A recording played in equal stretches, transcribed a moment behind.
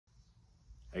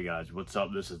Hey guys, what's up?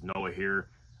 This is Noah here,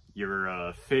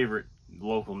 your favorite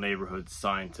local neighborhood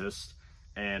scientist,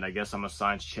 and I guess I'm a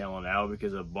science channel now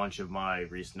because a bunch of my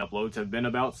recent uploads have been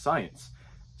about science.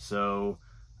 So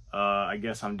I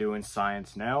guess I'm doing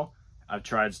science now. I've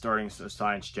tried starting a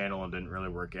science channel and didn't really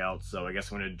work out, so I guess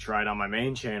I'm going to try it on my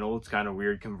main channel. It's kind of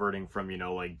weird converting from,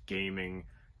 like gaming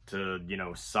to,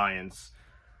 science.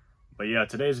 But yeah,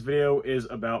 today's video is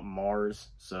about Mars,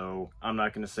 so I'm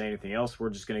not going to say anything else.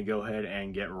 We're just going to go ahead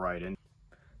and get right in.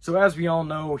 So as we all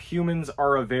know, humans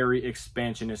are a very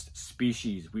expansionist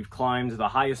species. We've climbed the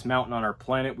highest mountain on our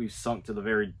planet. We've sunk to the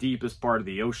very deepest part of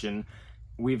the ocean.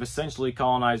 We've essentially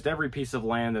colonized every piece of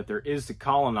land that there is to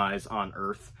colonize on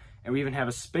Earth. And we even have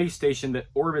a space station that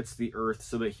orbits the Earth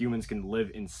so that humans can live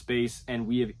in space. And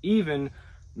we have even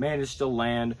managed to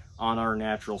land on our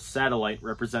natural satellite,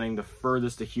 representing the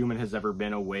furthest a human has ever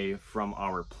been away from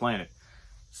our planet.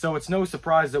 So it's no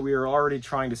surprise that we are already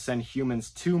trying to send humans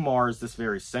to Mars this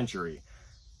very century.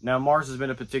 Now, Mars has been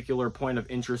a particular point of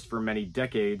interest for many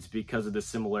decades because of the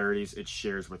similarities it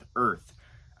shares with Earth.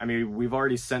 I mean, we've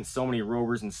already sent so many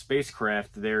rovers and spacecraft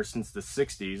there since the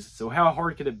 60s, so how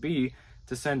hard could it be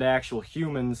to send actual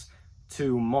humans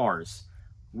to Mars?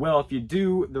 Well, if you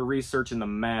do the research and the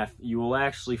math, you will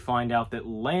actually find out that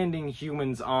landing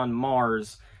humans on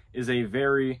Mars is a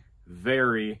very,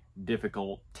 very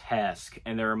difficult task.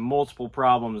 And there are multiple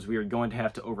problems we are going to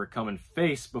have to overcome and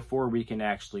face before we can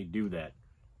actually do that.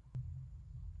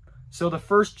 So the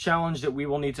first challenge that we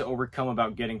will need to overcome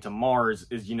about getting to Mars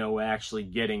is, actually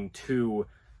getting to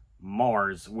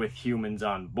Mars with humans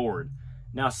on board.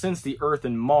 Now, since the Earth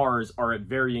and Mars are at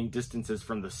varying distances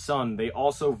from the Sun, they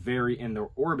also vary in their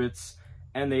orbits,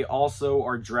 and they also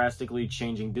are drastically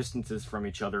changing distances from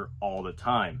each other all the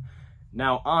time.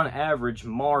 Now, on average,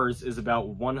 Mars is about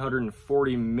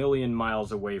 140 million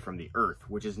miles away from the Earth,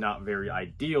 which is not very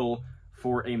ideal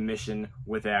for a mission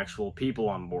with actual people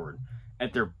on board.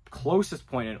 At their closest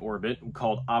point in orbit,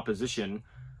 called opposition,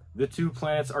 the two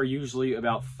planets are usually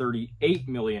about 38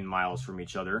 million miles from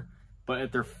each other. But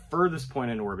at their furthest point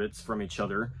in orbits from each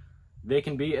other, they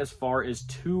can be as far as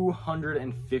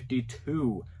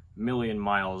 252 million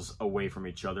miles away from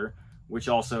each other, which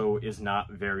also is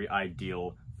not very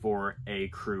ideal for a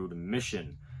crewed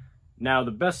mission. Now,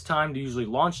 the best time to usually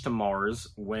launch to Mars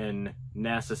when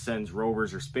NASA sends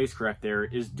rovers or spacecraft there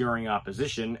is during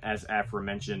opposition, as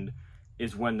aforementioned,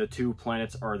 is when the two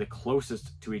planets are the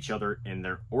closest to each other in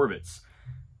their orbits.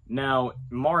 Now,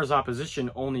 Mars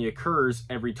opposition only occurs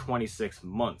every 26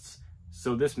 months.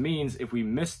 So this means if we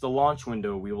miss the launch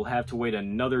window, we will have to wait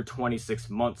another 26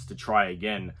 months to try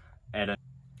again.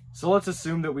 So let's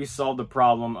assume that we solved the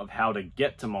problem of how to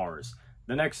get to Mars.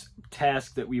 The next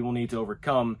task that we will need to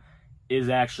overcome is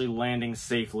actually landing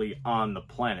safely on the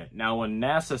planet. Now, when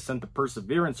NASA sent the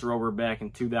Perseverance rover back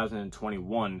in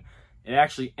 2021, it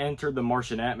actually entered the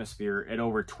Martian atmosphere at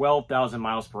over 12,000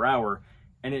 miles per hour,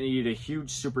 and it needed a huge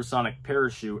supersonic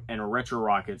parachute and retro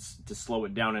rockets to slow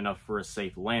it down enough for a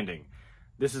safe landing.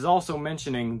 This is also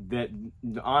mentioning that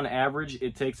on average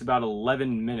it takes about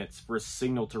 11 minutes for a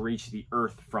signal to reach the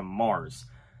Earth from Mars.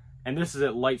 And this is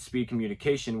at light speed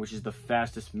communication, which is the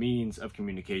fastest means of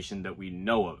communication that we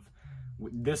know of.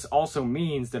 This also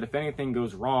means that if anything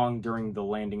goes wrong during the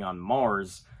landing on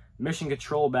Mars, Mission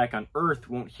Control back on Earth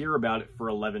won't hear about it for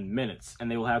 11 minutes,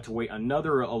 and they will have to wait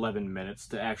another 11 minutes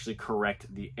to actually correct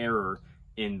the error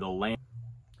in the land.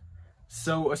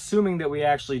 So, assuming that we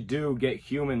actually do get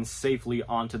humans safely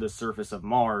onto the surface of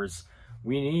Mars,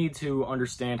 we need to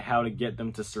understand how to get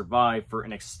them to survive for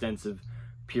an extensive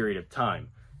period of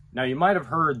time. Now, you might have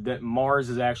heard that Mars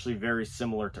is actually very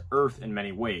similar to Earth in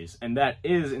many ways, and that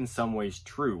is in some ways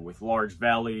true, with large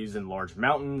valleys and large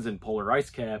mountains and polar ice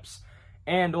caps,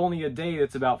 and only a day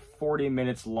that's about 40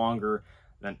 minutes longer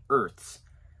than Earth's.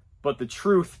 But the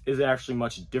truth is actually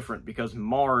much different because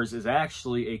Mars is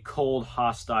actually a cold,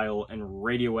 hostile, and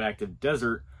radioactive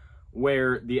desert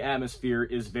where the atmosphere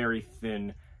is very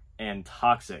thin and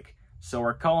toxic. So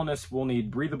our colonists will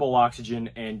need breathable oxygen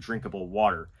and drinkable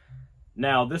water.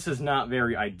 Now, this is not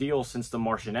very ideal since the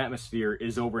Martian atmosphere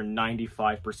is over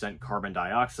 95% carbon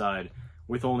dioxide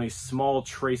with only small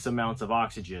trace amounts of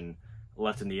oxygen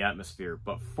left in the atmosphere.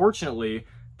 But fortunately,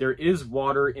 there is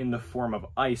water in the form of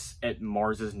ice at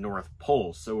Mars's North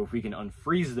Pole. So if we can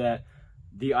unfreeze that,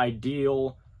 the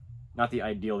idea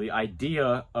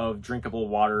of drinkable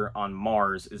water on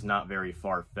Mars is not very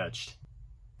far-fetched.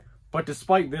 But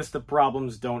despite this, the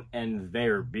problems don't end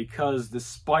there, because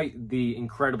despite the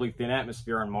incredibly thin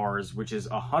atmosphere on Mars, which is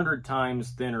 100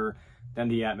 times thinner than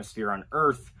the atmosphere on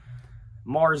Earth,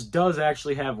 Mars does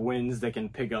actually have winds that can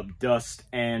pick up dust,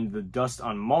 and the dust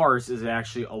on Mars is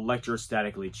actually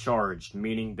electrostatically charged,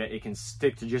 meaning that it can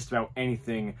stick to just about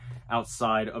anything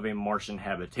outside of a Martian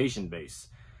habitation base.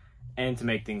 And to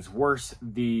make things worse,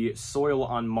 the soil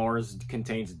on Mars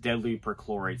contains deadly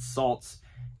perchlorate salts,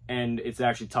 and it's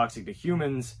actually toxic to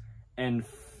humans, and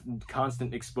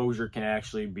constant exposure can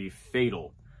actually be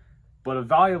fatal. But a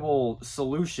valuable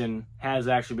solution has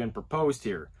actually been proposed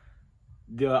here.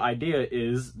 The idea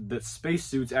is that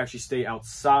spacesuits actually stay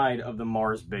outside of the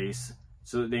Mars base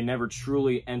so that they never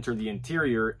truly enter the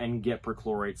interior and get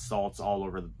perchlorate salts all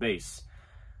over the base.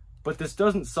 But this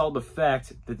doesn't solve the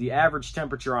fact that the average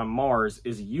temperature on Mars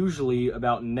is usually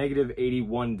about negative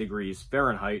 81 degrees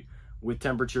Fahrenheit, with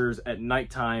temperatures at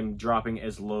nighttime dropping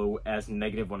as low as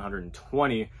negative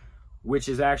 120, which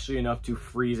is actually enough to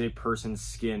freeze a person's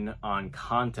skin on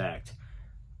contact.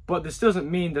 But this doesn't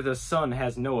mean that the sun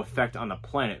has no effect on the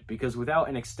planet, because without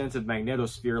an extensive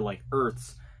magnetosphere like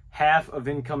Earth's, half of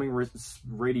incoming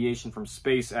radiation from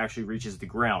space actually reaches the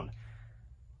ground.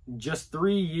 Just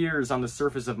 3 years on the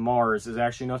surface of Mars is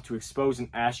actually enough to expose an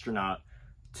astronaut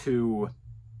to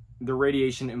the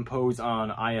radiation imposed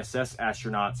on ISS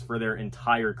astronauts for their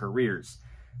entire careers.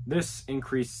 This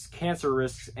increases cancer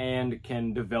risks and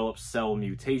can develop cell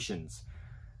mutations.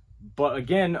 But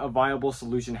again, a viable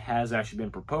solution has actually been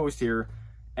proposed here,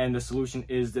 and the solution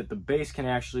is that the base can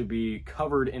actually be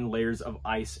covered in layers of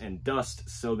ice and dust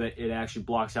so that it actually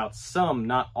blocks out some,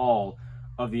 not all,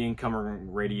 of the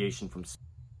incoming radiation from space.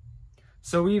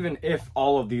 So even if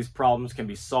all of these problems can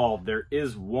be solved, there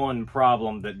is one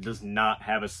problem that does not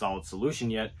have a solid solution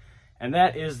yet, and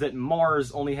that is that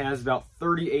Mars only has about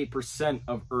 38%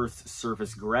 of Earth's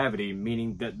surface gravity,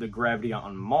 meaning that the gravity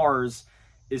on Mars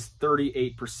is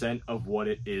 38% of what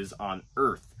it is on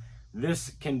Earth.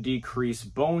 This can decrease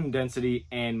bone density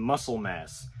and muscle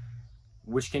mass,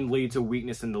 which can lead to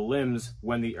weakness in the limbs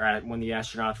when the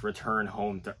astronauts return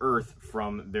home to Earth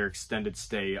from their extended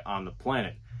stay on the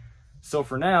planet. So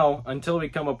for now, until we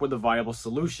come up with a viable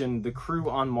solution, the crew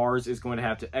on Mars is going to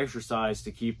have to exercise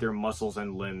to keep their muscles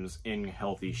and limbs in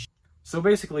healthy shape. So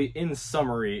basically, in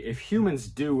summary, if humans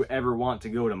do ever want to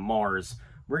go to Mars,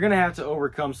 we're going to have to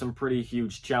overcome some pretty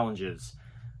huge challenges.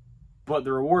 But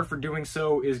the reward for doing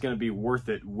so is going to be worth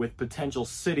it, with potential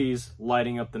cities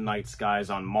lighting up the night skies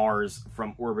on Mars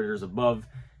from orbiters above,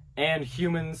 and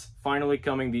humans finally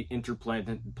becoming the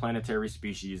interplanetary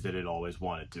species that it always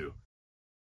wanted to.